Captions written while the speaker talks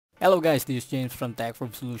Hello guys, this is James from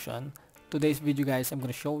Solution. Today's video guys, I'm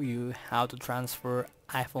gonna show you how to transfer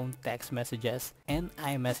iPhone text messages and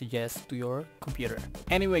iMessages to your computer.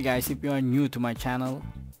 Anyway guys, if you are new to my channel,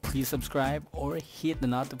 please subscribe or hit the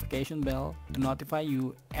notification bell to notify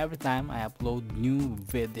you every time I upload new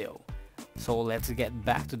video. So let's get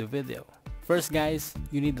back to the video. First guys,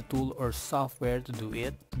 you need a tool or software to do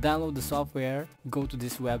it. Download the software, go to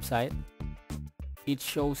this website. It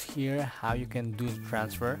shows here how you can do the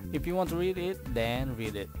transfer. If you want to read it, then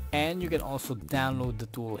read it. And you can also download the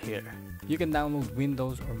tool here. You can download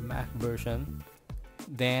Windows or Mac version,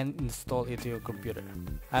 then install it to your computer.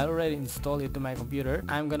 I already installed it to my computer.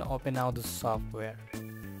 I'm gonna open now the software.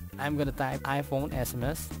 I'm gonna type iPhone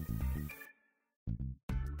SMS.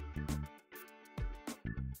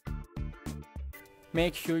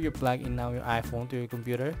 Make sure you plug in now your iPhone to your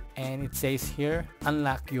computer, and it says here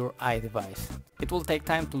unlock your iDevice. It will take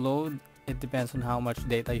time to load. It depends on how much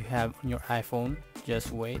data you have on your iPhone.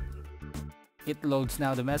 Just wait. It loads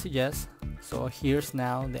now the messages. So here's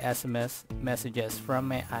now the SMS messages from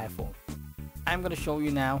my iPhone. I'm gonna show you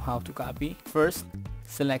now how to copy. First,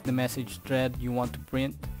 select the message thread you want to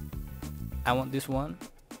print. I want this one.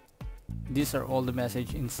 These are all the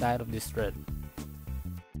message inside of this thread.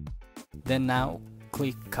 Then now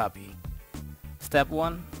click copy. Step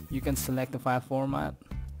 1, you can select the file format.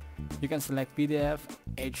 You can select PDF,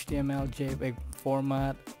 HTML, JPEG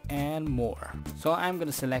format, and more. So I'm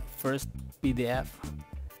gonna select first PDF,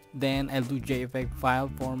 then I'll do JPEG file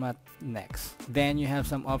format next. Then you have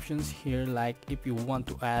some options here, like if you want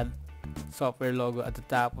to add software logo at the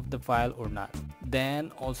top of the file or not.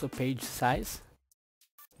 Then also page size.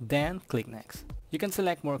 Then click next. You can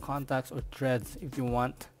select more contacts or threads if you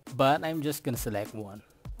want, but I'm just gonna select one.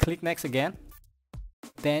 Click next again.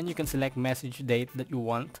 Then you can select message date that you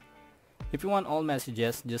want. If you want all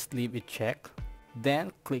messages, just leave it checked.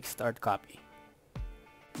 Then click start copy.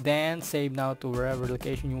 Then save now to wherever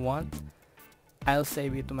location you want. I'll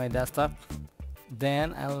save it to my desktop.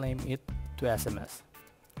 Then I'll name it to SMS.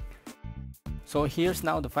 So here's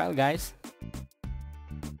now the file guys.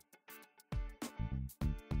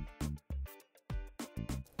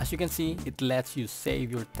 As you can see, it lets you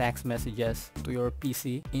save your text messages to your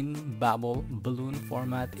PC in bubble balloon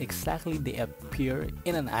format exactly they appear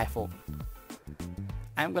in an iPhone.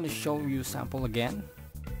 I'm gonna show you sample again,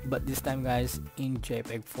 but this time guys in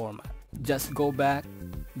JPEG format. Just go back,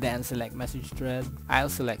 then select message thread. I'll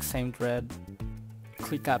select same thread,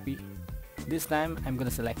 click copy. This time I'm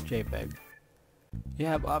gonna select JPEG. You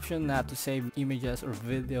have option not to save images or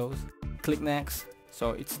videos. Click next.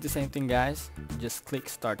 So it's the same thing guys, just click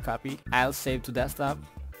start copy. I'll save to desktop,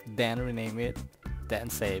 then rename it, then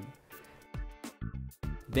save.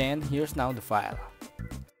 Then here's now the file.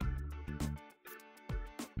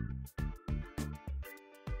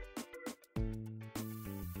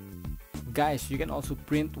 Guys, you can also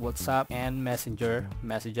print WhatsApp and Messenger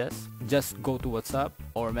messages. Just go to WhatsApp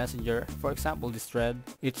or Messenger. For example, this thread,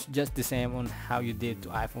 it's just the same on how you did to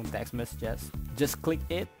iPhone text messages. Just click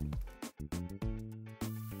it.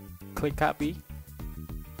 Click copy,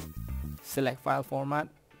 select file format,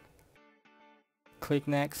 click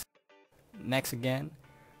next, next again.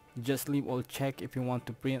 Just leave all check if you want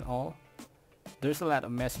to print all. There's a lot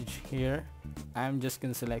of message here. I'm just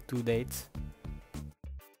gonna select 2 dates.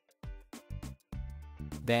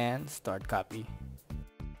 Then start copy.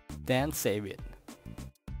 Then save it.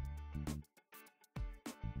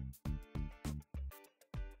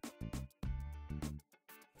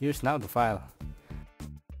 Here's now the file.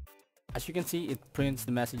 As you can see, it prints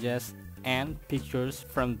the messages and pictures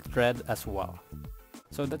from the thread as well.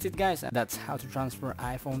 So that's it guys, that's how to transfer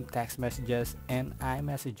iPhone text messages and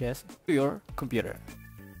iMessages to your computer.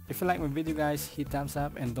 If you like my video guys, hit thumbs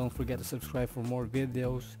up and don't forget to subscribe for more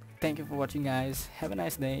videos. Thank you for watching guys, have a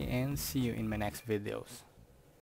nice day and see you in my next videos.